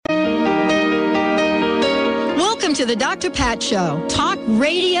to the Dr. Pat Show. Talk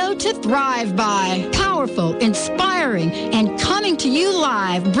radio to thrive by. Powerful, inspiring, and coming to you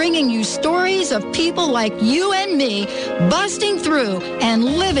live, bringing you stories of people like you and me, busting through and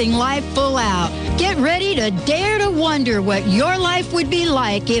living life full out. Get ready to dare to wonder what your life would be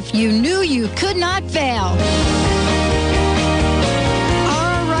like if you knew you could not fail.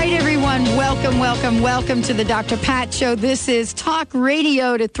 Welcome to the Dr. Pat Show. This is Talk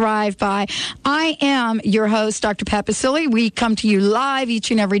Radio to Thrive By. I am your host, Dr. Pat Baccili. We come to you live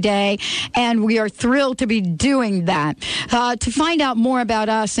each and every day, and we are thrilled to be doing that. To find out more about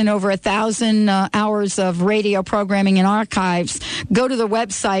us and over 1,000 hours of radio programming and archives, go to the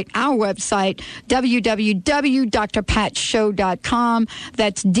website, our website, www.drpatshow.com.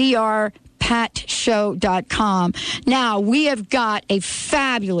 That's patshow.com. Now, we have got a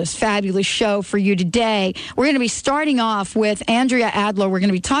fabulous show for you today. We're going to be starting off with Andrea Adler. We're going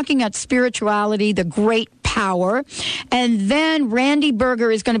to be talking about spirituality, the great power. And then Randy Berger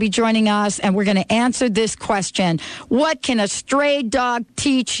is going to be joining us, and we're going to answer this question. What can a stray dog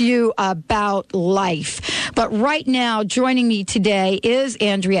teach you about life? But right now, joining me today is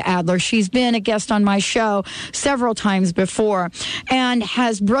Andrea Adler. She's been a guest on my show several times before and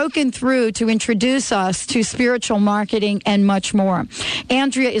has broken through to introduce us to spiritual marketing and much more.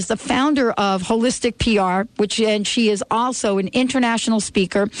 Andrea is the founder of Holistic PR, and she is also an international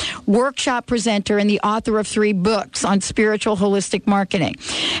speaker, workshop presenter, and the author of 3 books on spiritual holistic marketing.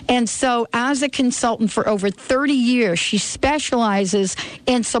 And so as a consultant for over 30 years, she specializes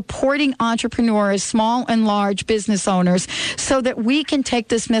in supporting entrepreneurs, small and large business owners, so that we can take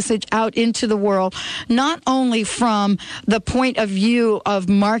this message out into the world, not only from the point of view of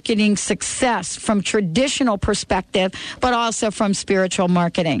marketing success from traditional perspective, but also from spiritual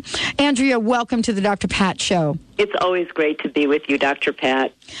marketing. Andrea, welcome to the Dr. Pat Show. It's always great to be with you, Dr.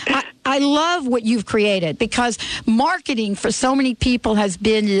 Pat. I love what you've created, because marketing for so many people has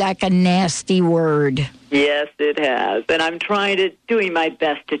been like a nasty word. Yes, it has. And I'm doing my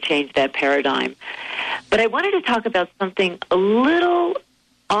best to change that paradigm. But I wanted to talk about something a little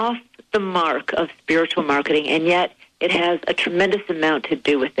off the mark of spiritual marketing, and yet it has a tremendous amount to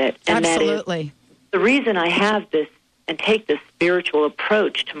do with it. And absolutely. That is, the reason I have this and take this spiritual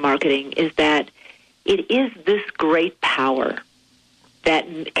approach to marketing is that it is this great power that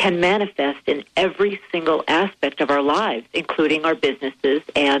can manifest in every single aspect of our lives, including our businesses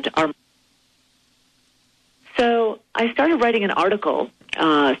and our... So I started writing an article.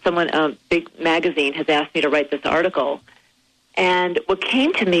 A big magazine has asked me to write this article. And what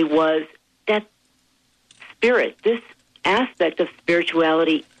came to me was that spirit, this aspect of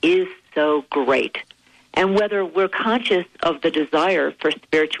spirituality is so great. And whether we're conscious of the desire for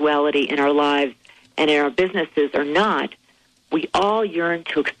spirituality in our lives and in our businesses or not, we all yearn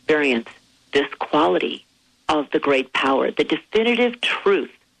to experience this quality of the great power, the definitive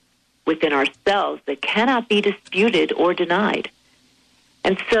truth within ourselves that cannot be disputed or denied.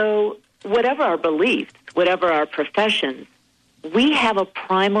 And so whatever our beliefs, whatever our professions, we have a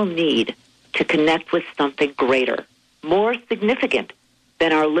primal need to connect with something greater, more significant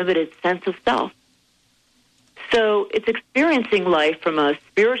than our limited sense of self. So it's experiencing life from a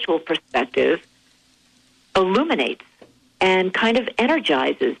spiritual perspective illuminates and kind of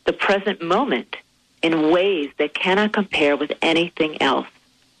energizes the present moment in ways that cannot compare with anything else,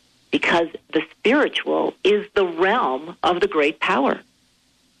 because the spiritual is the realm of the great power.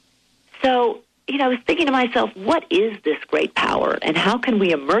 So, I was thinking to myself, what is this great power, and how can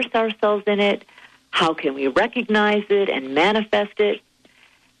we immerse ourselves in it? How can we recognize it and manifest it?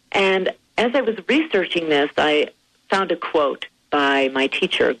 And as I was researching this, I found a quote by my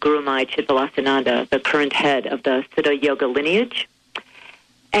teacher, Guru Mai Chidvilasananda, the current head of the Siddha Yoga lineage.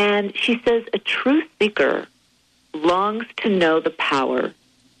 And she says, a true seeker longs to know the power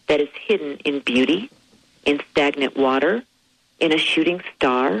that is hidden in beauty, in stagnant water, in a shooting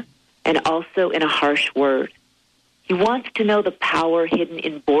star, and also in a harsh word. He wants to know the power hidden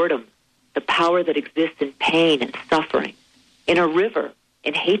in boredom, the power that exists in pain and suffering, in a river,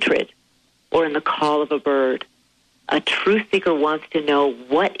 in hatred, or in the call of a bird. A true seeker wants to know,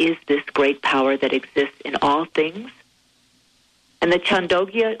 what is this great power that exists in all things? And the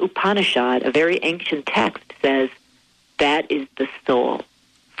Chandogya Upanishad, a very ancient text, says, that is the soul,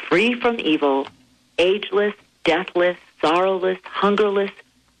 free from evil, ageless, deathless, sorrowless, hungerless,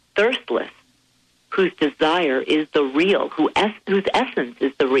 thirstless, whose desire is the real, whose essence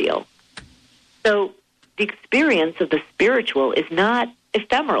is the real. So the experience of the spiritual is not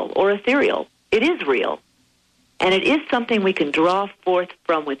ephemeral or ethereal. It is real. And it is something we can draw forth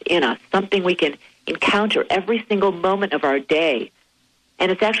from within us, something we can encounter every single moment of our day.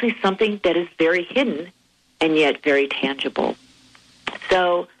 And it's actually something that is very hidden and yet very tangible.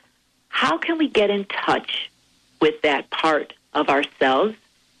 So how can we get in touch with that part of ourselves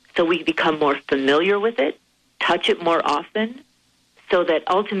so we become more familiar with it, touch it more often, so that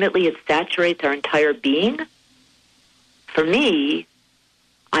ultimately it saturates our entire being? For me,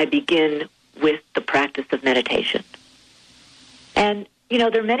 I begin with the practice of meditation. And,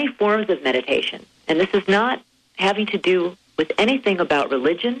 there are many forms of meditation, and this is not having to do with anything about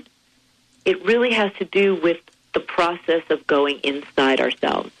religion. It really has to do with the process of going inside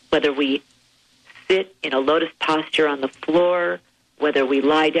ourselves, whether we sit in a lotus posture on the floor, whether we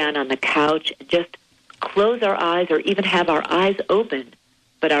lie down on the couch and just close our eyes or even have our eyes open,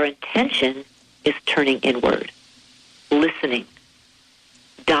 but our intention is turning inward, listening,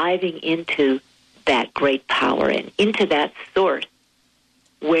 diving into that great power and into that source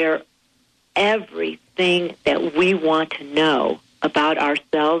where everything that we want to know about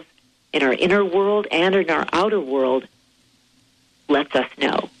ourselves in our inner world and in our outer world lets us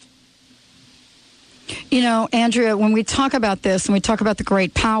know. Andrea, when we talk about this and we talk about the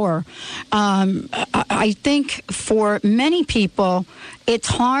great power, I think for many people, it's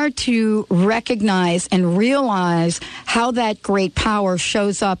hard to recognize and realize how that great power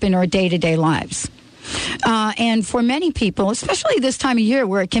shows up in our day-to-day lives. And for many people, especially this time of year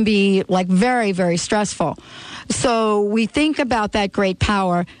where it can be very, very stressful. So we think about that great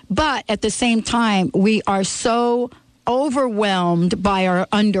power, but at the same time, we are so overwhelmed by our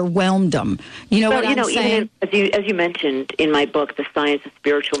underwhelmdom. What I'm saying? Even as you mentioned in my book, The Science of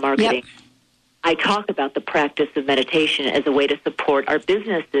Spiritual Marketing, Yep. I talk about the practice of meditation as a way to support our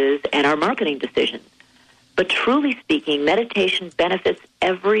businesses and our marketing decisions. But truly speaking, meditation benefits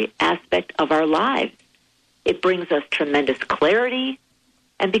every aspect of our lives. It brings us tremendous clarity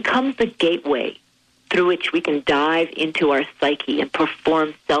and becomes the gateway through which we can dive into our psyche and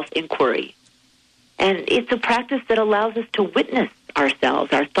perform self-inquiry. And it's a practice that allows us to witness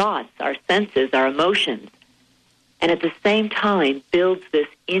ourselves, our thoughts, our senses, our emotions, and at the same time builds this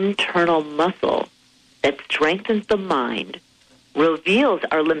internal muscle that strengthens the mind, reveals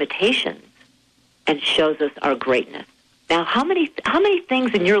our limitations, and shows us our greatness. Now, how many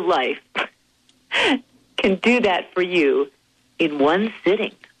things in your life can do that for you in one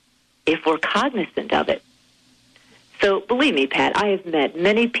sitting, if we're cognizant of it? So believe me, Pat, I have met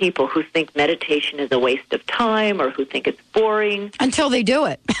many people who think meditation is a waste of time or who think it's boring. Until they do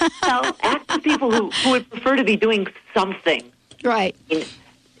it. Well, ask people who would prefer to be doing something. Right.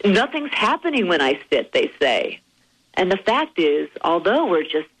 Nothing's happening when I sit, they say. And the fact is, although we're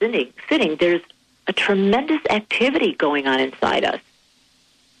just sitting, there's a tremendous activity going on inside us.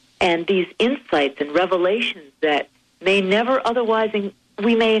 And these insights and revelations that may never otherwise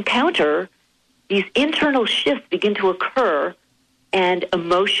we may encounter, these internal shifts begin to occur, and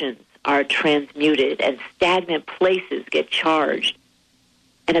emotions are transmuted, and stagnant places get charged.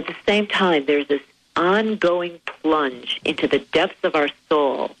 And at the same time, there's this ongoing plunge into the depths of our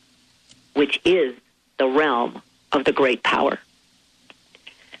soul, which is the realm of the great power.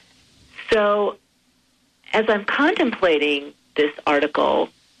 So, as I'm contemplating this article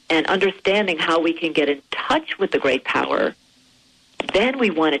and understanding how we can get in touch with the great power, then we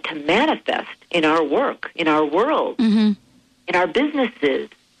want it to manifest in our work, in our world, in our businesses,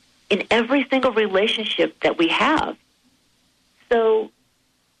 in every single relationship that we have. So,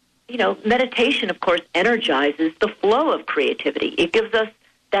 meditation, of course, energizes the flow of creativity. It gives us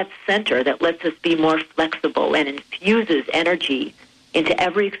that center that lets us be more flexible and infuses energy into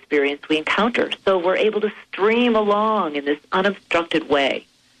every experience we encounter. So we're able to stream along in this unobstructed way.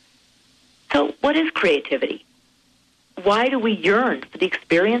 So what is creativity? Why do we yearn for the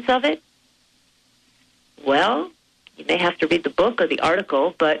experience of it? Well, you may have to read the book or the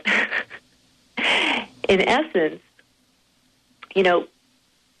article, but in essence,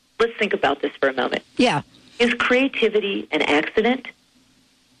 let's think about this for a moment. Yeah. Is creativity an accident?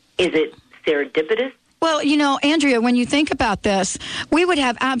 Is it serendipitous? Well, Andrea, when you think about this, we would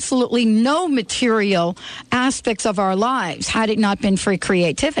have absolutely no material aspects of our lives had it not been for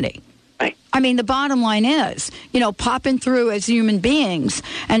creativity. Right. I mean, the bottom line is, popping through as human beings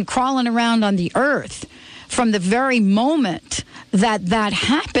and crawling around on the earth from the very moment that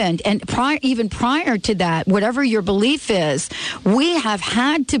happened, and even prior to that, whatever your belief is, we have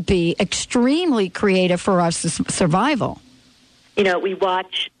had to be extremely creative for our survival. We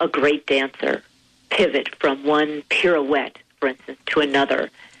watch a great dancer pivot from one pirouette, for instance, to another,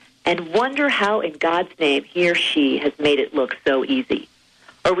 and wonder how in God's name he or she has made it look so easy.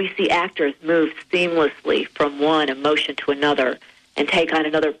 Or we see actors move seamlessly from one emotion to another and take on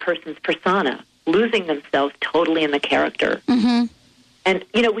another person's persona, losing themselves totally in the character. Mm-hmm. And,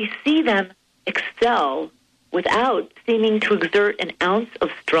 we see them excel without seeming to exert an ounce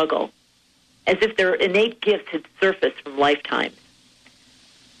of struggle, as if their innate gifts had surfaced from lifetimes.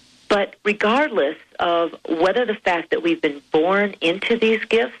 But regardless of whether the fact that we've been born into these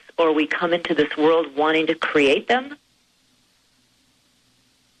gifts or we come into this world wanting to create them,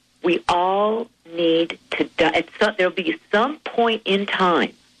 we all need to die. There'll be some point in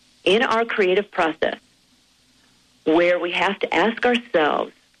time in our creative process where we have to ask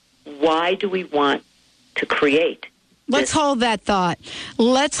ourselves, why do we want to create? Let's hold that thought.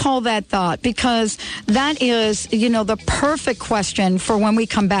 Because that is, the perfect question for when we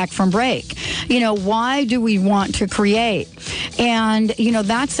come back from break. Why do we want to create? And,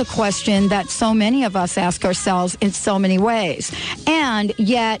 that's a question that so many of us ask ourselves in so many ways, and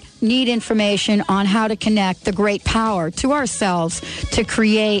yet need information on how to connect the great power to ourselves to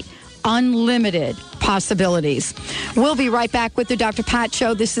create unlimited possibilities. We'll be right back with the Dr. Pat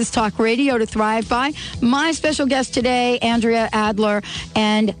Show. This is Talk Radio to Thrive By. My special guest today, Andrea Adler,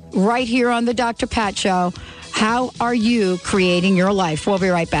 and right here on the Dr. Pat Show, how are you creating your life? We'll be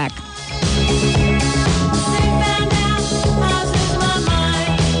right back.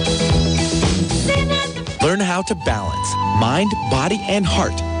 Learn how to balance mind, body, and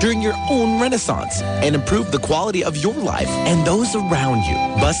heart during your own renaissance and improve the quality of your life and those around you.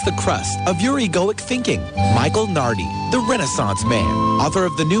 Bust the crust of your egoic thinking. Michael Nardi, the Renaissance Man, author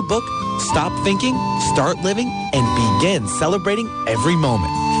of the new book, Stop Thinking, Start Living, and Begin Celebrating Every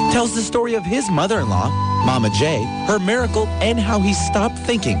Moment, tells the story of his mother-in-law, Mama J, her miracle, and how he stopped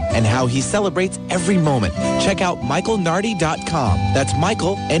thinking and how he celebrates every moment. Check out michaelnardi.com. That's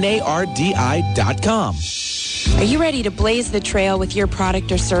Michael, Nardi.com. Are you ready to blaze the trail with your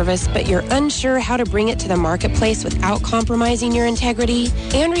product or service, but you're unsure how to bring it to the marketplace without compromising your integrity?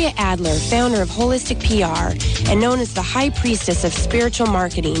 Andrea Adler, founder of Holistic PR and known as the High Priestess of Spiritual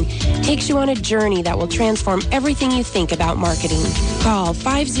Marketing, takes you on a journey that will transform everything you think about marketing. Call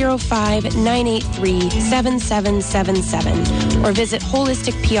 505-983-7777 or visit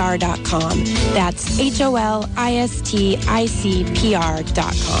holisticpr.com. That's HOLISTICPR.com.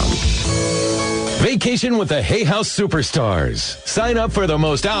 Vacation with the Hay House Superstars. Sign up for the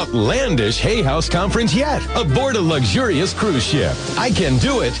most outlandish Hay House conference yet aboard a luxurious cruise ship. I Can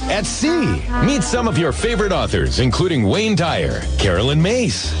Do It at Sea. Meet some of your favorite authors, including Wayne Dyer, Carolyn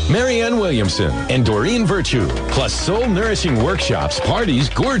Mace, Marianne Williamson, and Doreen Virtue. Plus soul-nourishing workshops, parties,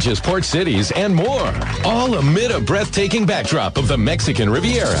 gorgeous port cities, and more. All amid a breathtaking backdrop of the Mexican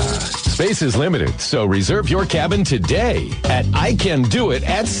Riviera. Space is limited, so reserve your cabin today at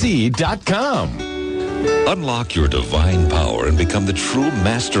ICanDoItAtSea.com. Unlock your divine power and become the true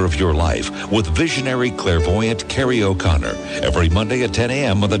master of your life with visionary clairvoyant Carrie O'Connor every Monday at 10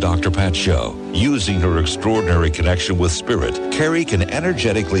 a.m. on the Dr. Pat Show. Using her extraordinary connection with Spirit, Carrie can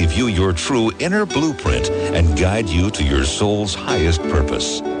energetically view your true inner blueprint and guide you to your soul's highest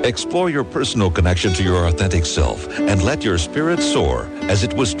purpose. Explore your personal connection to your authentic self and let your spirit soar as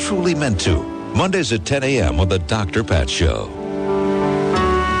it was truly meant to. Mondays at 10 a.m. on the Dr. Pat Show.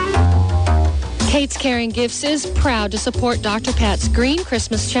 Kate's Caring Gifts is proud to support Dr. Pat's Green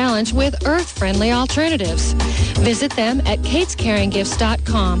Christmas Challenge with earth-friendly alternatives. Visit them at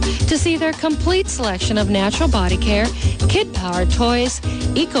katescaringgifts.com to see their complete selection of natural body care, kid-powered toys,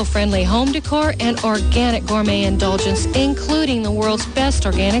 eco-friendly home decor, and organic gourmet indulgence, including the world's best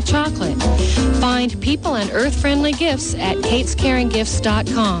organic chocolate. Find people and earth-friendly gifts at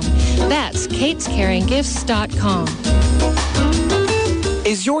katescaringgifts.com. That's katescaringgifts.com.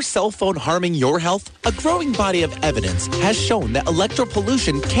 Is your cell phone harming your health? A growing body of evidence has shown that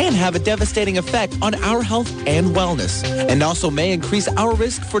electropollution can have a devastating effect on our health and wellness, and also may increase our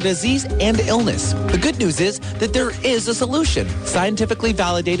risk for disease and illness. The good news is that there is a solution. Scientifically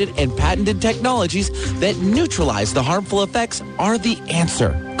validated and patented technologies that neutralize the harmful effects are the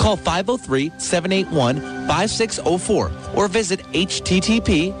answer. Call 503-781-5604 or visit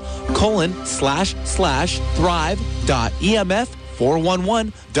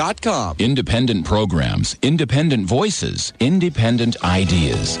http://thrive.emf411.com. Independent programs, independent voices, independent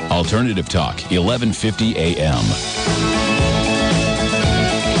ideas. Alternative Talk, 1150 AM.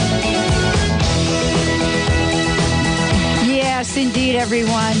 Yes, indeed,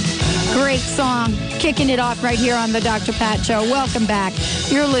 everyone. Great song. Kicking it off right here on the Dr. Pat Show. Welcome back.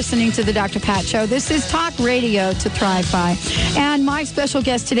 You're listening to the Dr. Pat Show. This is Talk Radio to Thrive By. And my special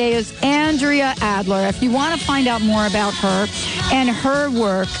guest today is Andrea Adler. If you want to find out more about her and her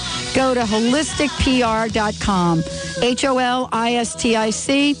work, go to holisticpr.com.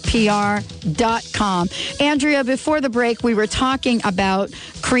 HOLISTICPR.com. Andrea, before the break, we were talking about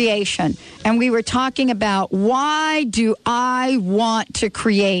creation. And we were talking about, why do I want to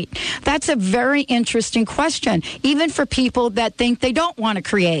create? That's a very interesting question, even for people that think they don't want to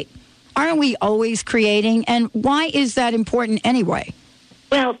create. Aren't we always creating? And why is that important anyway?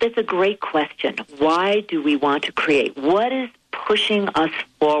 Well, that's a great question. Why do we want to create? What is pushing us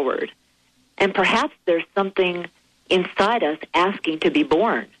forward? And perhaps there's something inside us asking to be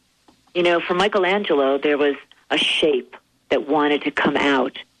born. You know, for Michelangelo, there was a shape that wanted to come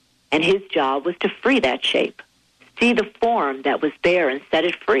out, and his job was to free that shape, see the form that was there and set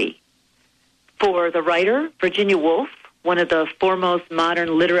it free. For the writer, Virginia Woolf, one of the foremost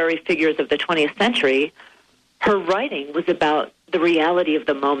modern literary figures of the 20th century, her writing was about the reality of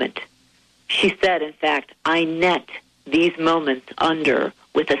the moment. She said, in fact, I net these moments under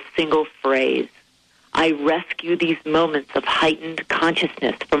with a single phrase. I rescue these moments of heightened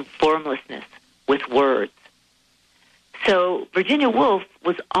consciousness from formlessness with words. So Virginia Woolf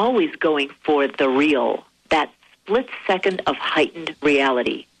was always going for the real, that split second of heightened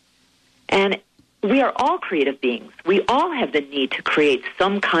reality. And we are all creative beings. We all have the need to create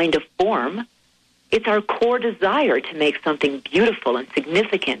some kind of form. It's our core desire to make something beautiful and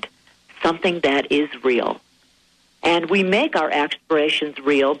significant, something that is real. And we make our aspirations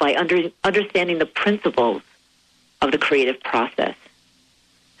real by understanding the principles of the creative process.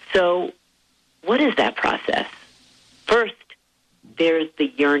 So what is that process? First, there's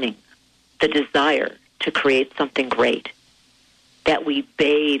the yearning, the desire to create something great that we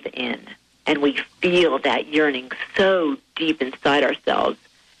bathe in, and we feel that yearning so deep inside ourselves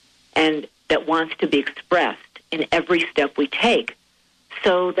and that wants to be expressed in every step we take,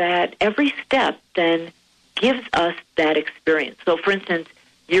 so that every step then gives us that experience. So, for instance,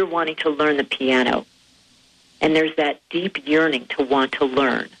 you're wanting to learn the piano, and there's that deep yearning to want to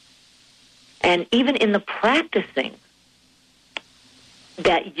learn. And even in the practicing,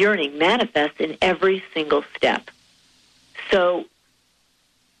 that yearning manifests in every single step. So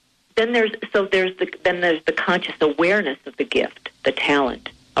then there's the conscious awareness of the gift, the talent,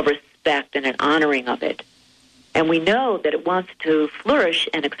 a respect and an honoring of it. And we know that it wants to flourish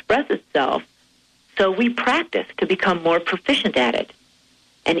and express itself, so we practice to become more proficient at it.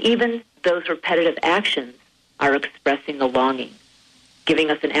 And even those repetitive actions are expressing the longing,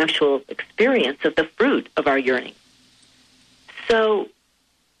 giving us an actual experience of the fruit of our yearning. So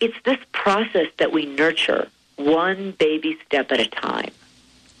it's this process that we nurture one baby step at a time.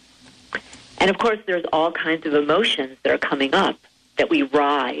 And of course, there's all kinds of emotions that are coming up that we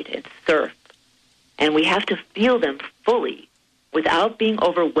ride and surf. And we have to feel them fully without being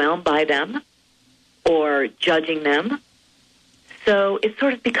overwhelmed by them or judging them. So it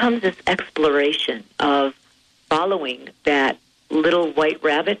sort of becomes this exploration of following that little white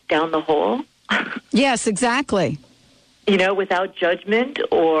rabbit down the hole. Yes, exactly. You know, without judgment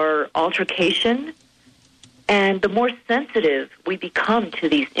or altercation. And the more sensitive we become to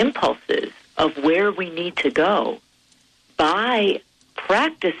these impulses of where we need to go by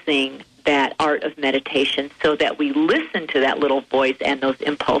practicing that art of meditation, so that we listen to that little voice and those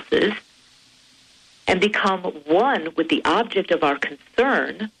impulses and become one with the object of our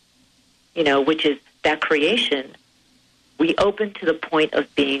concern, you know, which is that creation, we open to the point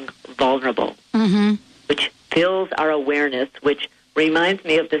of being vulnerable, which fills our awareness, which reminds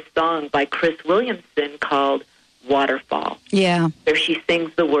me of this song by Chris Williamson called Waterfall. Yeah. Where she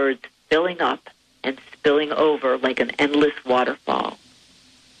sings the words, filling up and spilling over like an endless waterfall.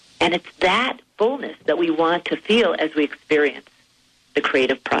 And it's that fullness that we want to feel as we experience the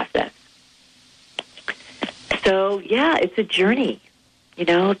creative process. So, yeah, it's a journey, you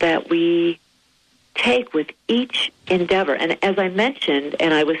know, that we take with each endeavor. And as I mentioned,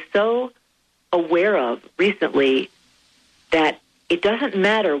 and I was so aware of recently, that it doesn't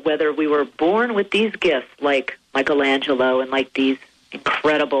matter whether we were born with these gifts like Michelangelo and like these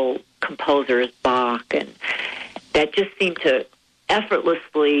incredible composers, Bach, and that just seem to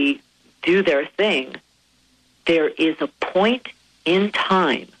effortlessly do their thing. There is a point in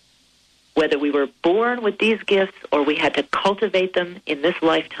time, whether we were born with these gifts or we had to cultivate them in this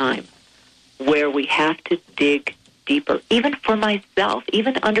lifetime, where we have to dig deeper. Even for myself,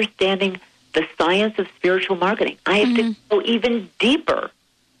 even understanding the science of spiritual marketing, I have to go even deeper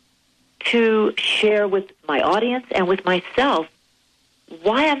to share with my audience and with myself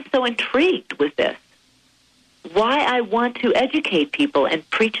why I'm so intrigued with this, why I want to educate people and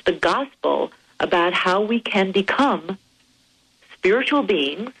preach the gospel about how we can become spiritual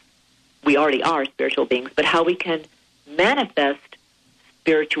beings. We already are spiritual beings, but how we can manifest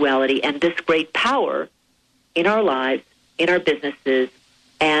spirituality and this great power in our lives, in our businesses,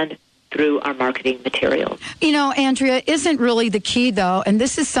 and through our marketing materials. You know, Andrea, isn't really the key, though, and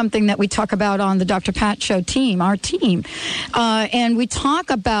this is something that we talk about on the Dr. Pat Show team, our team, and we talk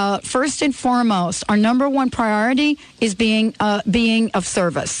about, first and foremost, our number one priority is being of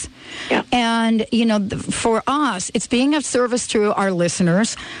service. Yeah. And, you know, for us, it's being of service to our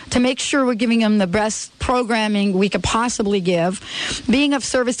listeners to make sure we're giving them the best programming we could possibly give, being of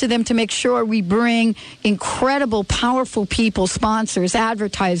service to them to make sure we bring incredible, powerful people, sponsors,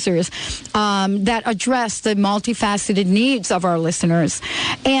 advertisers that address the multifaceted needs of our listeners,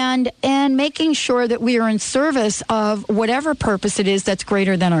 and making sure that we are in service of whatever purpose it is that's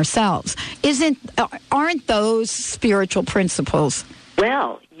greater than ourselves. Aren't those spiritual principles?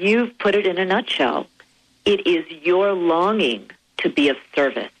 Well, you've put it in a nutshell. It is your longing to be of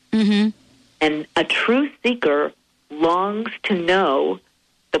service. Mm-hmm. And a true seeker longs to know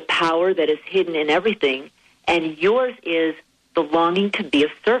the power that is hidden in everything, and yours is the longing to be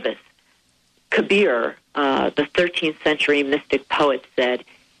of service. Kabir, the 13th century mystic poet, said,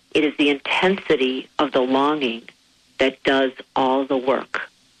 "It is the intensity of the longing that does all the work.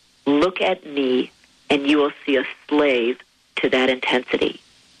 Look at me, and you will see a slave to that intensity."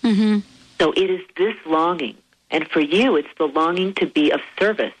 Mm-hmm. So it is this longing, and for you, it's the longing to be of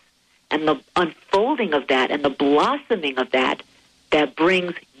service, and the unfolding of that and the blossoming of that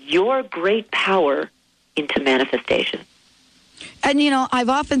brings your great power into manifestation. And, you know, I've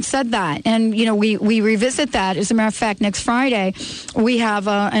often said that, and, you know, we revisit that. As a matter of fact, next Friday, we have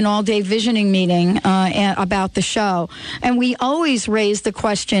an all-day visioning meeting about the show. And we always raise the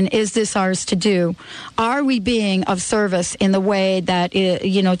question, is this ours to do? Are we being of service in the way that,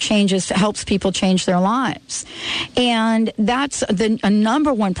 helps people change their lives? And that's a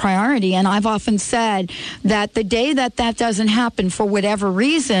number one priority. And I've often said that the day that doesn't happen for whatever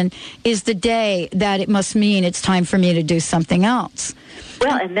reason is the day that it must mean it's time for me to do something else.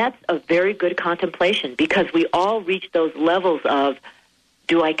 Well, and that's a very good contemplation, because we all reach those levels of,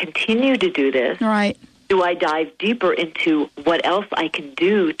 do I continue to do this? Right. Do I dive deeper into what else I can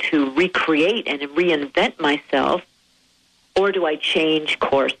do to recreate and reinvent myself? Or do I change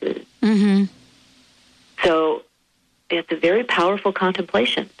courses? Mm-hmm. So it's a very powerful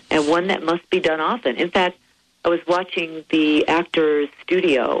contemplation, and one that must be done often. In fact, I was watching the Actors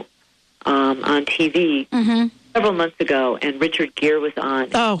Studio on TV several months ago, and Richard Gere was on.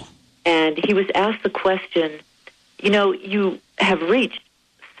 Oh. And he was asked the question, you have reached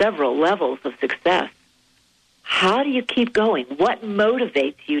several levels of success. How do you keep going? What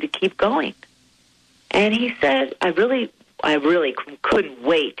motivates you to keep going? And he said, I really couldn't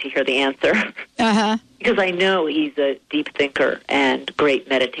wait to hear the answer. Uh-huh. Because I know he's a deep thinker and great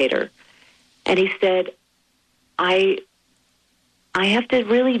meditator. And he said, I have to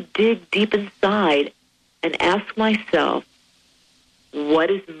really dig deep inside and ask myself,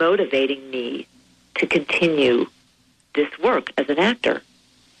 what is motivating me to continue this work as an actor?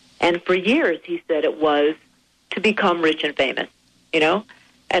 And for years, he said it was to become rich and famous,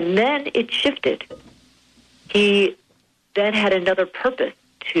 And then it shifted. He then had another purpose,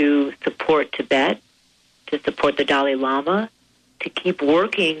 to support Tibet, to support the Dalai Lama, to keep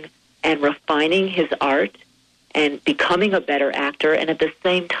working and refining his art and becoming a better actor. And at the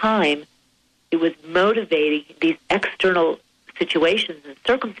same time, it was motivating, these external situations and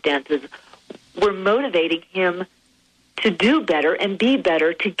circumstances were motivating him to do better and be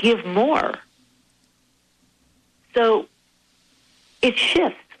better, to give more. So it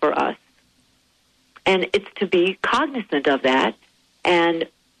shifts for us. And it's to be cognizant of that. And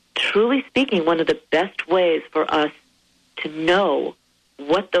truly speaking, one of the best ways for us to know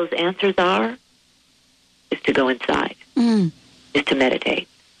what those answers are is to go inside, is to meditate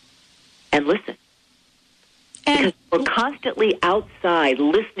and listen. Because we're constantly outside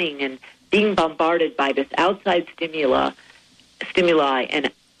listening and being bombarded by this outside stimuli,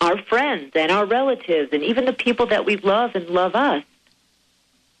 and our friends and our relatives and even the people that we love and love us,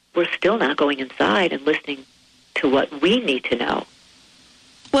 we're still not going inside and listening to what we need to know.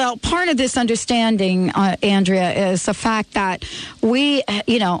 Well, part of this understanding, Andrea, is the fact that we,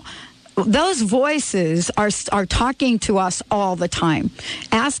 those voices are talking to us all the time,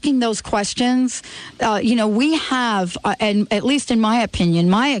 asking those questions. We have, and at least in my opinion,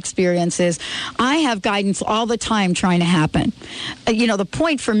 my experience is, I have guidance all the time trying to happen. The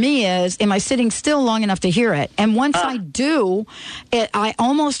point for me is, am I sitting still long enough to hear it? And once I do, I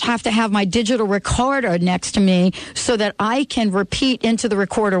almost have to have my digital recorder next to me so that I can repeat into the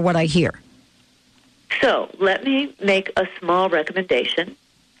recorder what I hear. So let me make a small recommendation.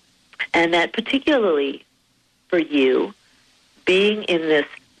 And that particularly for you, being in this,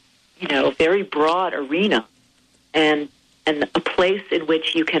 very broad arena and and a place in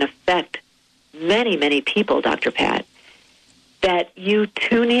which you can affect many, many people, Dr. Pat, that you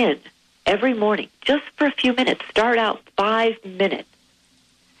tune in every morning just for a few minutes. Start out 5 minutes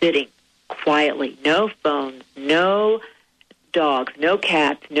sitting quietly, no phones, no dogs, no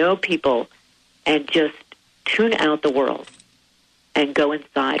cats, no people, and just tune out the world and go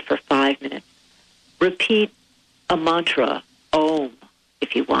inside for 5 minutes. Repeat a mantra, Om,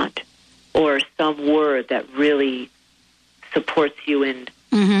 if you want, or some word that really supports you in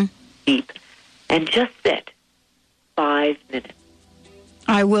deep. And just sit 5 minutes.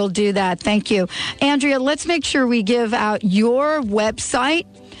 I will do that. Thank you. Andrea, let's make sure we give out your website.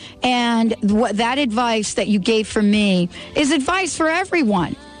 And that advice that you gave for me is advice for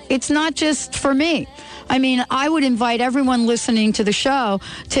everyone. It's not just for me. I mean, I would invite everyone listening to the show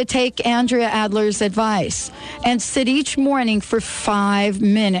to take Andrea Adler's advice and sit each morning for 5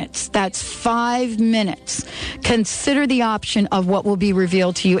 minutes. That's 5 minutes. Consider the option of what will be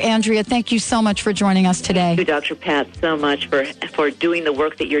revealed to you. Andrea, thank you so much for joining us today. Thank you, Dr. Pat, so much for doing the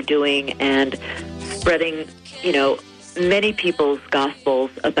work that you're doing and spreading, many people's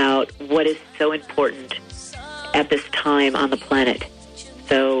gospels about what is so important at this time on the planet.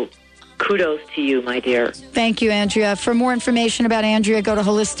 So kudos to you, my dear. Thank you, Andrea. For more information about Andrea, go to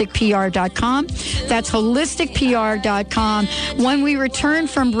holisticpr.com. That's holisticpr.com. When we return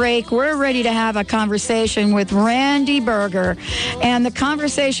from break, we're ready to have a conversation with Randy Berger. And the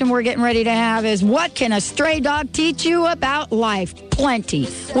conversation we're getting ready to have is, what can a stray dog teach you about life? Plenty.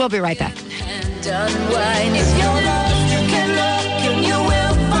 We'll be right back.